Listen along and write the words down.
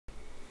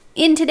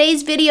In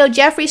today's video,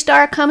 Jeffree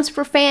Star comes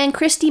for fan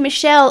Christy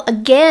Michelle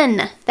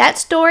again. That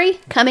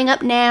story coming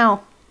up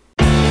now.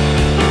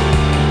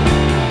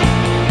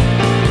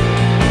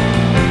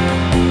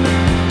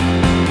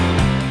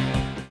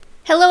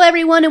 Hello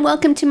everyone and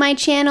welcome to my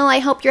channel. I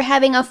hope you're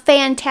having a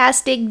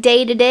fantastic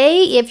day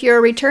today. If you're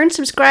a return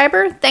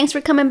subscriber, thanks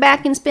for coming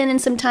back and spending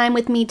some time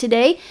with me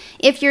today.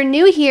 If you're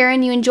new here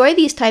and you enjoy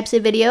these types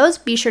of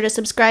videos, be sure to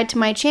subscribe to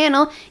my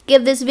channel,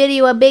 give this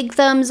video a big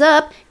thumbs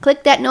up,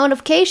 click that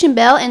notification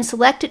bell and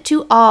select it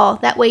to all.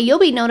 That way you'll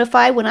be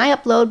notified when I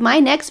upload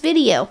my next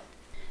video.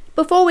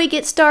 Before we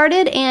get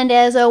started, and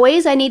as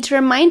always, I need to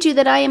remind you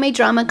that I am a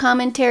drama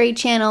commentary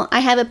channel.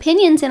 I have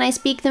opinions and I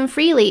speak them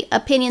freely.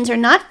 Opinions are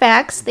not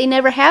facts, they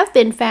never have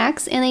been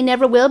facts, and they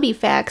never will be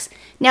facts.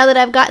 Now that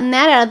I've gotten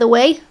that out of the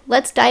way,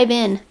 let's dive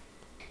in.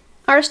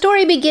 Our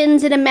story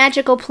begins in a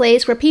magical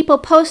place where people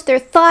post their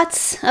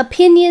thoughts,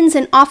 opinions,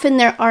 and often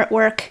their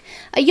artwork.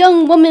 A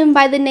young woman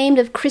by the name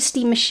of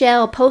Christy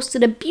Michelle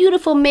posted a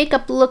beautiful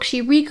makeup look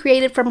she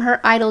recreated from her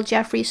idol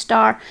Jeffree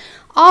Star.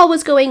 All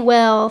was going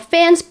well,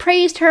 fans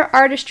praised her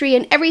artistry,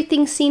 and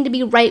everything seemed to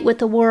be right with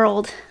the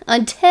world.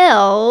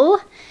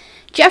 Until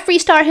Jeffree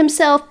Star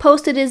himself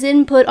posted his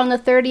input on the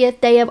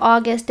 30th day of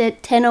August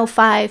at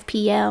 10:05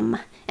 p.m.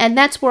 And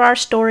that's where our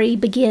story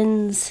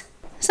begins.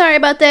 Sorry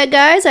about that,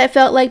 guys. I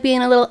felt like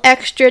being a little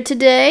extra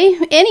today.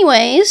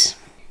 Anyways,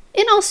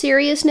 in all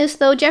seriousness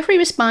though, Jeffree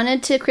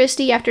responded to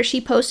Christy after she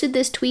posted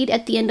this tweet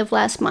at the end of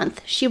last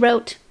month. She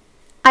wrote,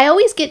 "I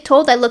always get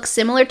told I look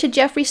similar to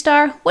Jeffree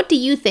Star. What do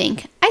you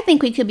think? I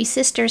think we could be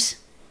sisters."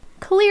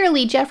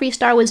 Clearly, Jeffree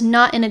Star was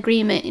not in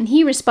agreement, and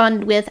he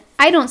responded with,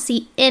 "I don't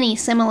see any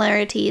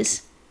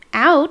similarities."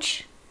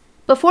 Ouch.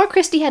 Before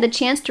Christy had a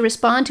chance to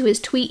respond to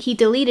his tweet, he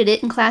deleted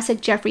it in classic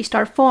Jeffree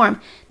Star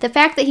form. The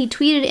fact that he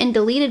tweeted and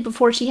deleted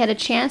before she had a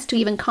chance to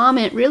even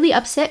comment really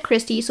upset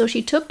Christy, so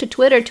she took to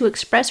Twitter to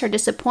express her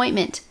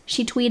disappointment.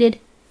 She tweeted,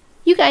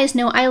 "You guys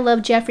know I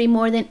love Jeffree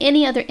more than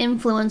any other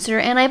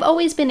influencer, and I've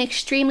always been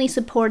extremely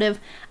supportive.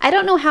 I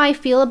don't know how I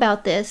feel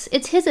about this.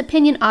 It's his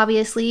opinion,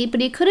 obviously,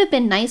 but he could have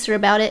been nicer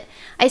about it.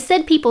 I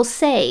said people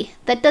say.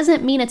 That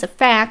doesn't mean it's a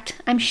fact.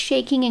 I'm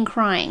shaking and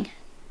crying."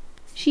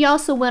 She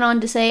also went on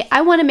to say,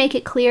 "I want to make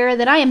it clear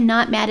that I am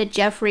not mad at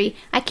Jeffree.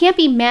 I can't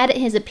be mad at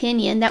his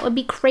opinion. That would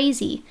be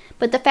crazy.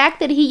 But the fact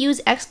that he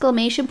used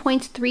exclamation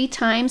points 3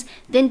 times,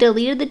 then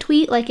deleted the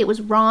tweet like it was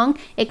wrong,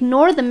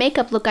 ignored the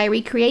makeup look I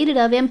recreated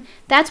of him,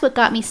 that's what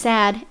got me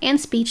sad and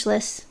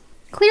speechless."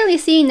 Clearly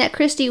seeing that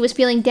Christy was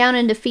feeling down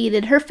and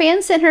defeated, her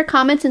fans sent her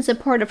comments in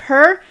support of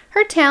her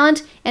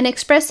talent, and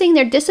expressing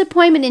their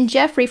disappointment in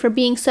Jeffree for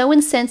being so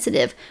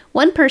insensitive.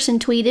 One person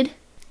tweeted,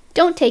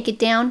 "Don't take it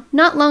down.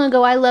 Not long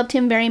ago I loved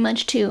him very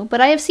much too,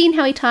 but I have seen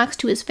how he talks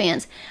to his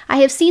fans.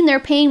 I have seen their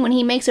pain when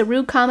he makes a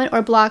rude comment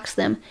or blocks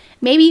them.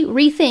 Maybe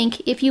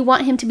rethink if you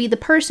want him to be the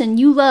person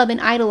you love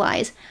and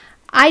idolize.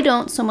 I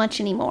don't so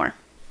much anymore."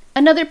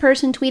 Another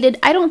person tweeted,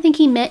 "I don't think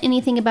he meant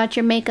anything about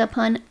your makeup,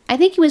 hun. I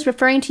think he was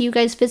referring to you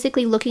guys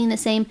physically looking the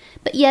same,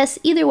 but yes,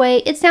 either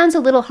way, it sounds a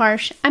little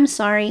harsh. I'm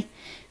sorry."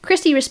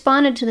 Christy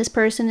responded to this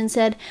person and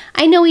said,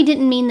 "I know he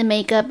didn't mean the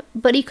makeup,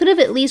 but he could have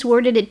at least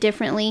worded it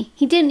differently.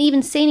 He didn't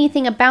even say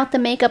anything about the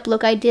makeup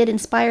look I did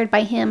inspired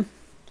by him."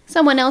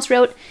 Someone else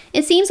wrote,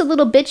 "It seems a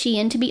little bitchy,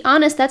 and to be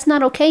honest, that's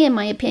not okay in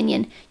my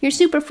opinion. You're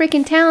super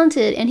freaking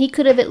talented, and he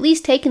could have at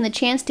least taken the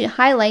chance to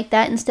highlight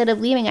that instead of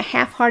leaving a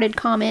half-hearted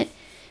comment."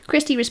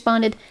 Christy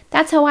responded,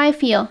 "That's how I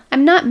feel.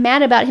 I'm not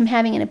mad about him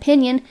having an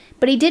opinion,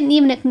 but he didn't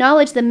even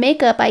acknowledge the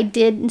makeup I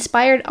did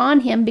inspired on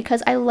him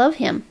because I love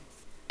him."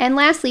 And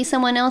lastly,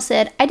 someone else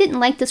said, "I didn't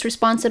like this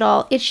response at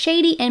all. It's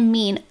shady and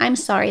mean. I'm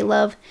sorry,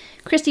 love."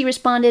 Christy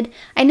responded,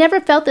 "I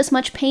never felt this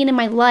much pain in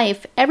my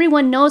life.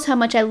 Everyone knows how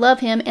much I love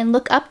him and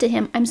look up to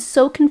him. I'm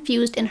so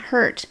confused and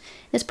hurt."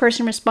 This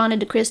person responded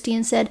to Christy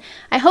and said,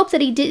 "I hope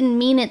that he didn't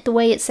mean it the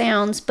way it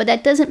sounds, but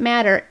that doesn't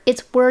matter.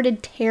 It's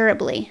worded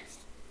terribly."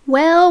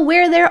 Well,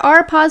 where there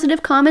are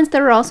positive comments,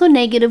 there are also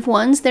negative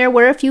ones. There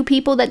were a few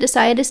people that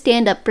decided to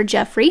stand up for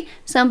Jeffree.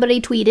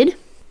 Somebody tweeted,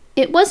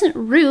 "It wasn't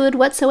rude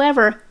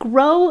whatsoever.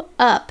 Grow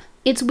up.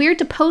 It's weird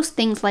to post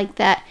things like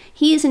that.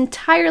 He is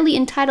entirely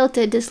entitled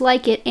to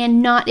dislike it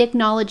and not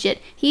acknowledge it.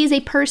 He is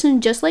a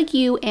person just like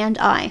you and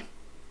I."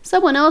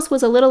 Someone else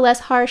was a little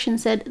less harsh and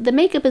said, "The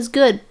makeup is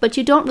good, but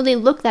you don't really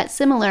look that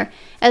similar.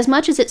 As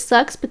much as it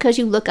sucks because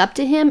you look up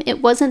to him,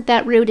 it wasn't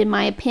that rude in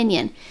my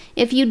opinion.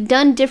 If you'd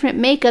done different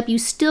makeup, you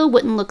still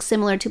wouldn't look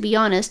similar, to be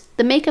honest.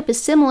 The makeup is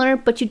similar,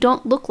 but you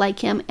don't look like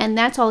him, and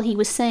that's all he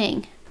was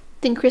saying."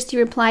 Then Christy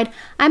replied,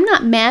 "I'm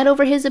not mad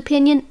over his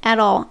opinion at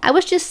all. I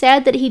was just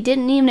sad that he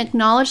didn't even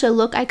acknowledge the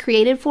look I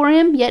created for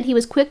him, yet he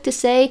was quick to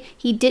say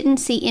he didn't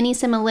see any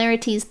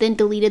similarities, then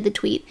deleted the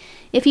tweet.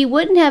 If he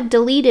wouldn't have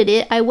deleted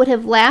it, I would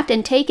have laughed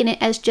and taken it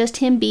as just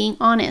him being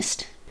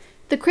honest."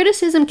 The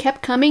criticism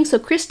kept coming, so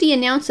Christy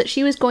announced that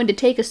she was going to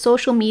take a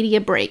social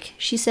media break.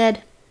 She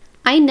said,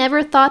 I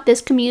never thought this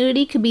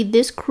community could be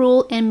this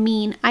cruel and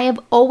mean. I have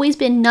always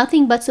been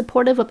nothing but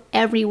supportive of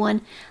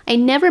everyone. I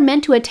never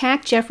meant to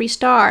attack Jeffree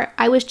Star.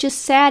 I was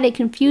just sad and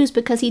confused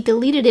because he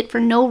deleted it for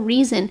no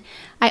reason.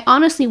 I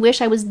honestly wish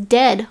I was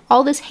dead.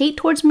 All this hate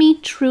towards me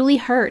truly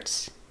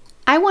hurts.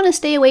 I want to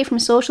stay away from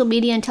social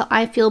media until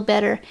I feel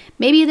better.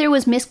 Maybe there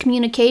was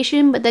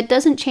miscommunication, but that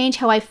doesn't change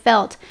how I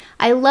felt.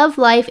 I love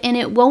life and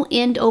it won't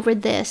end over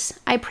this.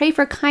 I pray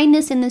for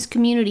kindness in this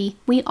community.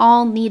 We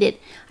all need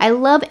it. I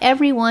love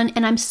everyone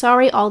and I'm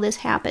sorry all this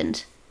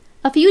happened.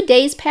 A few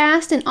days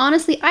passed and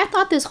honestly I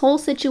thought this whole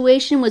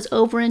situation was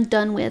over and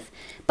done with.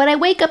 But I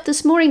wake up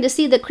this morning to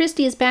see that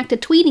Christy is back to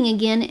tweeting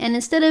again, and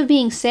instead of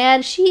being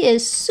sad, she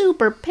is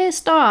super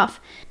pissed off.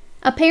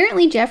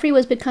 Apparently, Jeffree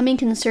was becoming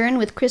concerned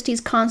with Christy's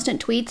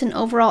constant tweets and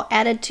overall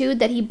attitude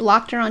that he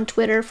blocked her on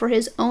Twitter for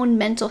his own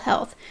mental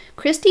health.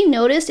 Christy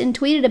noticed and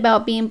tweeted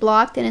about being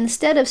blocked, and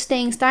instead of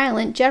staying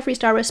silent, Jeffree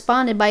Star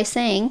responded by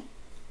saying,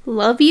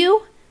 "Love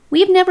you?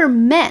 We've never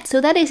met,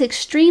 so that is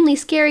extremely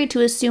scary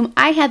to assume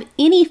I have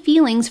any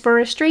feelings for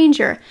a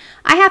stranger.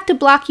 I have to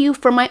block you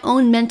for my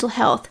own mental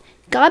health.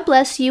 God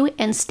bless you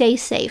and stay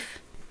safe."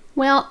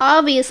 Well,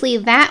 obviously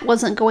that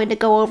wasn't going to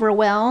go over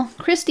well.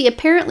 Christy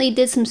apparently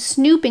did some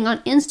snooping on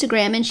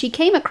Instagram and she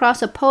came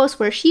across a post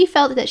where she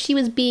felt that she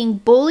was being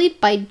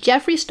bullied by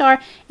Jeffree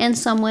Star and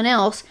someone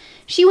else.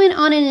 She went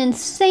on an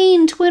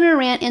insane Twitter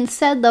rant and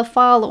said the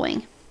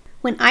following.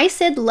 "When I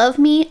said love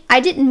me,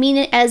 I didn't mean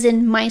it as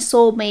in my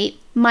soulmate,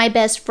 my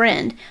best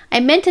friend.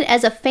 I meant it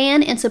as a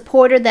fan and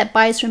supporter that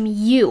buys from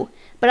you.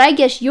 But I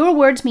guess your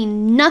words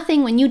mean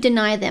nothing when you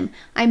deny them.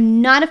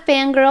 I'm not a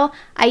fangirl.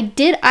 I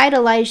did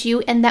idolize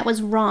you, and that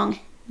was wrong.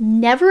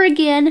 Never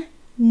again.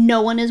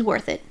 No one is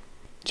worth it."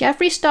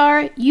 Jeffree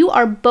Star, you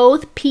are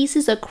both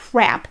pieces of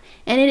crap,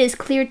 and it is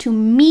clear to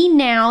me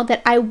now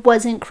that I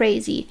wasn't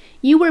crazy.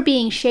 You were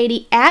being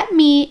shady at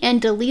me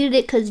and deleted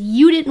it because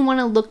you didn't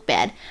want to look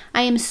bad.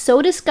 I am so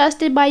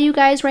disgusted by you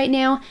guys right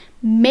now,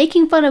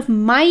 making fun of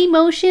my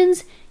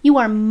emotions. You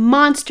are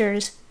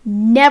monsters.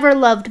 Never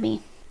loved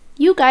me.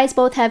 You guys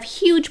both have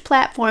huge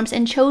platforms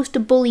and chose to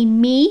bully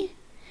me,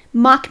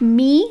 mock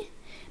me,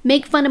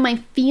 make fun of my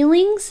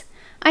feelings.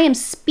 I am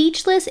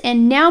speechless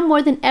and now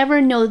more than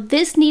ever know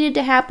this needed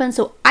to happen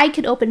so I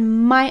could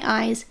open my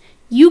eyes.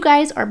 You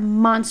guys are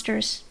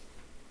monsters.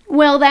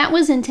 Well, that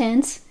was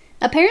intense.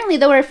 Apparently,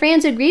 though, her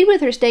fans agreed with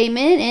her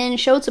statement and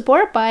showed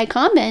support by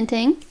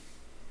commenting.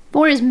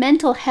 For his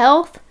mental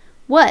health?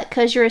 What,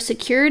 'cause you're a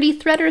security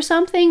threat or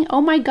something?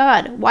 Oh my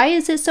God, why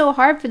is it so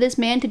hard for this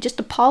man to just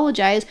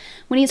apologize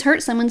when he's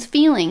hurt someone's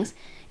feelings?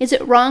 Is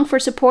it wrong for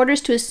supporters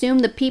to assume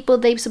the people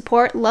they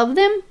support love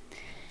them?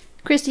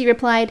 Christy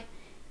replied,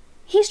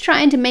 "He's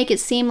trying to make it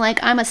seem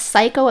like I'm a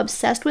psycho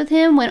obsessed with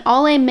him when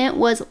all I meant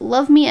was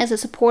love me as a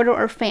supporter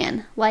or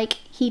fan, like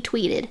he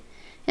tweeted."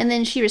 And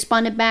then she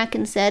responded back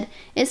and said,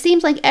 "It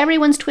seems like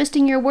everyone's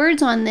twisting your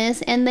words on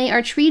this and they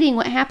are treating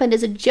what happened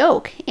as a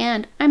joke,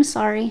 and I'm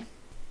sorry."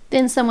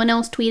 Then someone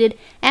else tweeted,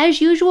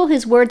 "As usual,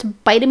 his words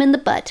bite him in the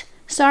butt.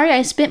 Sorry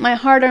I spent my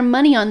hard-earned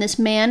money on this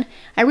man.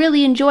 I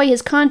really enjoy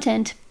his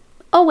content.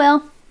 Oh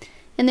well."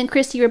 And then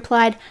Christy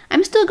replied,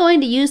 "I'm still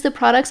going to use the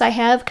products I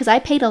have because I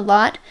paid a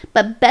lot,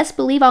 but best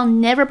believe I'll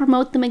never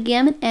promote them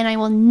again and I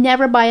will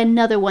never buy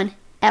another one,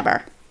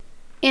 ever."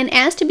 And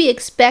as to be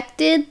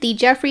expected, the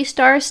Jeffree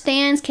Star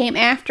stans came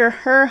after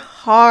her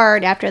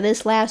hard after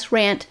this last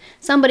rant.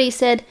 Somebody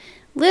said,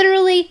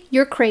 "Literally,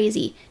 you're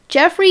crazy.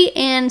 Jeffree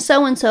and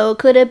so-and-so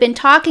could have been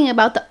talking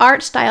about the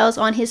art styles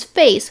on his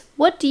face.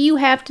 What do you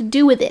have to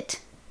do with it?"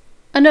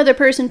 Another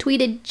person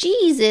tweeted,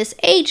 "Jesus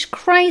H.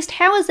 Christ,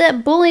 how is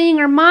that bullying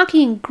or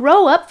mocking?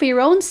 Grow up for your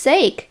own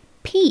sake.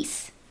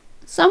 Peace."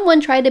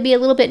 Someone tried to be a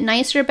little bit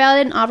nicer about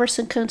it and offer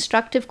some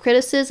constructive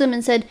criticism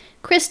and said,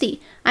 "Christy,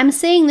 I'm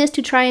saying this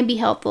to try and be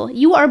helpful.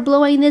 You are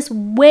blowing this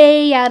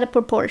way out of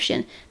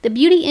proportion. The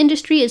beauty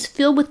industry is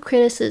filled with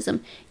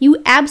criticism. You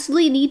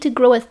absolutely need to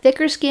grow a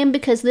thicker skin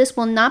because this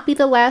will not be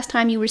the last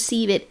time you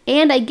receive it,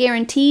 and I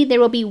guarantee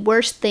there will be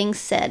worse things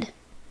said.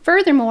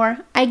 Furthermore,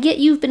 I get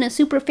you've been a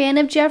super fan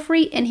of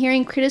Jeffree and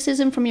hearing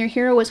criticism from your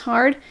hero was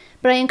hard,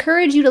 but I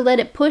encourage you to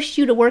let it push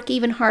you to work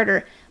even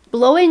harder.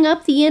 Blowing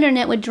up the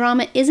internet with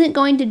drama isn't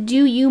going to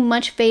do you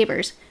much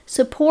favors,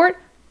 support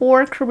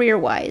or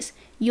career-wise.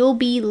 You'll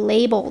be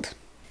labeled."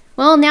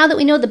 Well, now that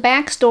we know the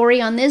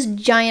backstory on this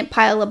giant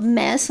pile of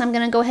mess, I'm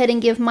going to go ahead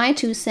and give my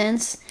 2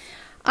 cents.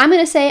 I'm going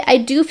to say I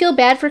do feel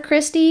bad for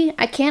Christy.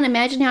 I can't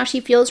imagine how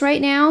she feels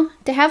right now.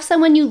 To have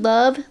someone you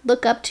love,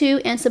 look up to,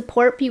 and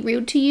support be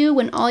rude to you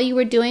when all you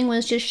were doing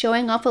was just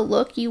showing off a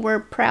look you were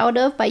proud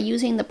of by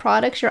using the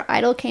products your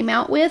idol came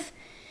out with.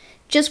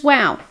 Just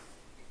wow.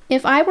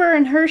 If I were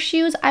in her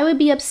shoes, I would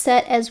be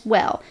upset as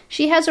well.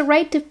 She has a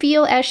right to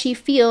feel as she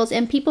feels,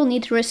 and people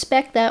need to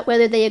respect that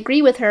whether they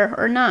agree with her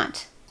or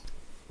not.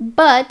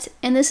 But,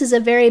 and this is a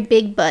very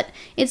big but,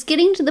 it's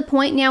getting to the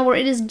point now where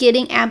it is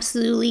getting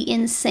absolutely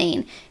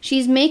insane.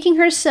 She's making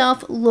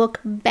herself look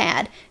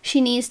bad.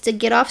 She needs to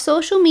get off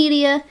social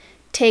media,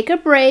 take a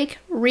break,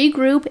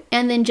 regroup,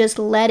 and then just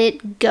let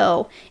it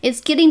go.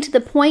 It's getting to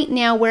the point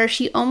now where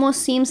she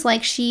almost seems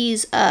like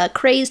she's a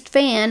crazed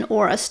fan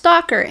or a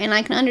stalker, and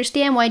I can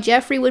understand why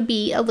Jeffree would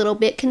be a little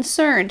bit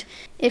concerned.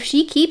 If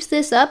she keeps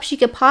this up, she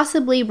could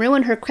possibly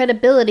ruin her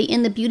credibility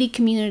in the beauty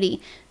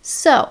community.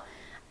 So,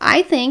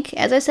 I think,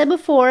 as I said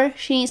before,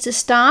 she needs to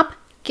stop,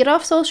 get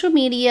off social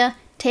media,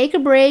 take a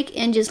break,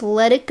 and just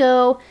let it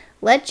go.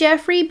 Let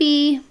Jeffree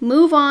be,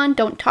 move on,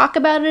 don't talk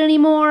about it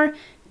anymore.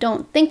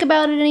 Don't think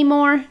about it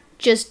anymore.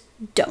 Just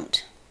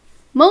don't.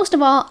 Most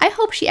of all, I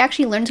hope she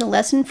actually learns a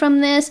lesson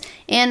from this,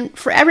 and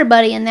for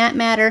everybody in that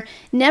matter,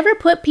 never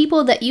put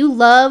people that you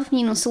love,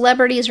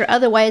 celebrities or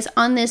otherwise,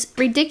 on this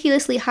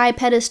ridiculously high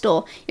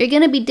pedestal. You're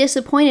going to be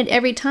disappointed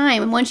every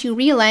time once you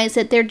realize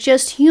that they're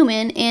just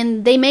human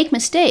and they make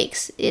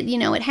mistakes. It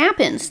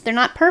happens. They're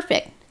not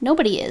perfect.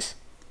 Nobody is.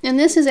 And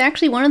this is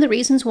actually one of the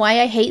reasons why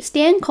I hate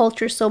stan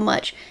culture so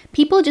much.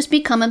 People just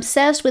become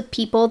obsessed with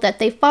people that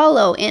they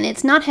follow, and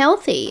it's not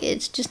healthy.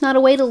 It's just not a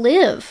way to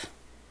live.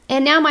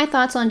 And now my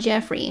thoughts on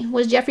Jeffree.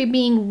 Was Jeffree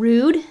being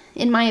rude,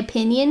 in my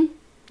opinion?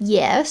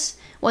 Yes.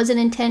 Was it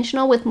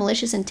intentional with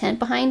malicious intent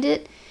behind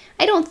it?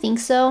 I don't think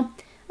so.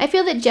 I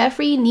feel that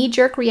Jeffree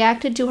knee-jerk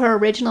reacted to her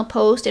original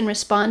post and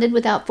responded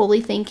without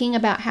fully thinking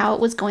about how it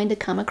was going to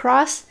come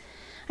across.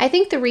 I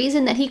think the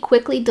reason that he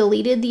quickly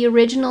deleted the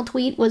original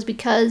tweet was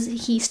because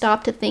he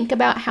stopped to think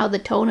about how the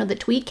tone of the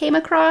tweet came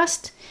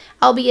across,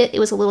 albeit it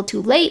was a little too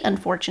late,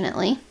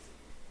 unfortunately.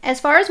 As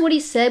far as what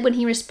he said when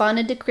he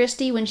responded to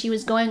Christy when she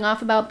was going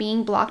off about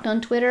being blocked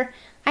on Twitter,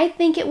 I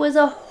think it was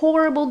a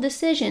horrible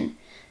decision.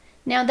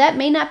 Now, that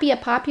may not be a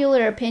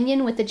popular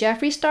opinion with the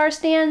Jeffree Star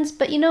stans,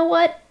 but you know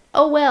what?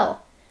 Oh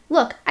well.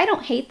 Look, I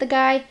don't hate the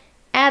guy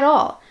at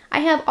all. I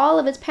have all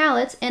of his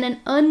palettes and an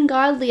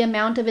ungodly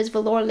amount of his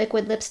velour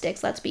liquid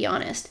lipsticks, let's be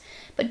honest.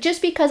 But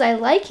just because I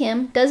like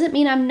him doesn't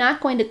mean I'm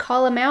not going to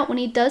call him out when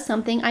he does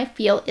something I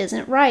feel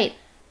isn't right.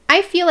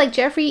 I feel like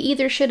Jeffree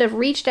either should have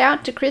reached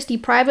out to Christy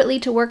privately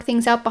to work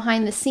things out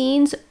behind the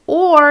scenes,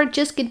 or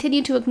just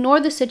continue to ignore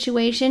the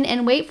situation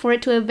and wait for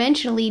it to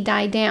eventually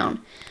die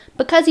down.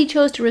 Because he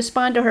chose to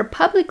respond to her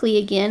publicly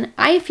again,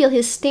 I feel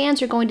his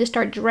stans are going to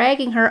start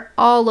dragging her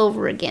all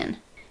over again.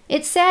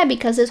 It's sad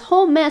because this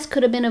whole mess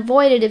could have been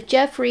avoided if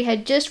Jeffree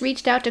had just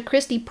reached out to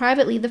Christy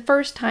privately the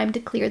first time to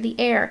clear the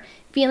air.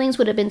 Feelings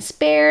would have been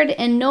spared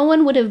and no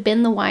one would have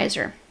been the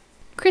wiser.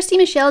 Christy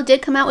Michelle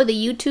did come out with a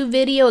YouTube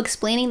video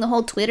explaining the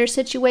whole Twitter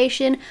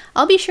situation.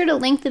 I'll be sure to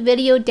link the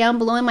video down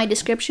below in my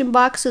description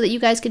box so that you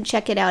guys can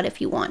check it out if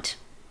you want.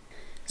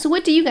 So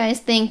what do you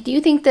guys think? Do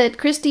you think that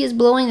Christy is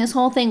blowing this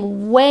whole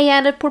thing way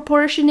out of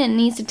proportion and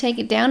needs to take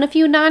it down a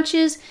few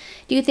notches?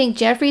 Do you think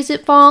Jeffree's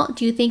at fault?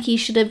 Do you think he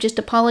should have just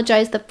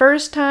apologized the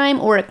first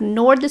time or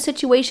ignored the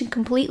situation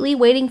completely,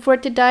 waiting for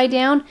it to die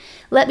down?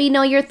 Let me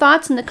know your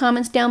thoughts in the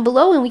comments down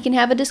below and we can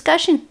have a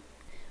discussion.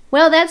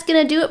 Well, that's going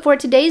to do it for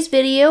today's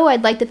video.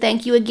 I'd like to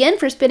thank you again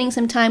for spending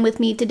some time with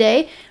me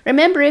today.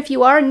 Remember, if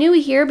you are new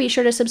here, be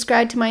sure to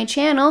subscribe to my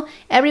channel.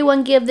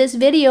 Everyone give this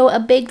video a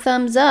big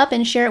thumbs up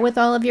and share it with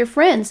all of your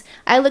friends.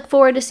 I look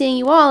forward to seeing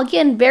you all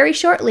again very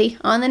shortly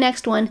on the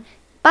next one.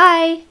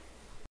 Bye!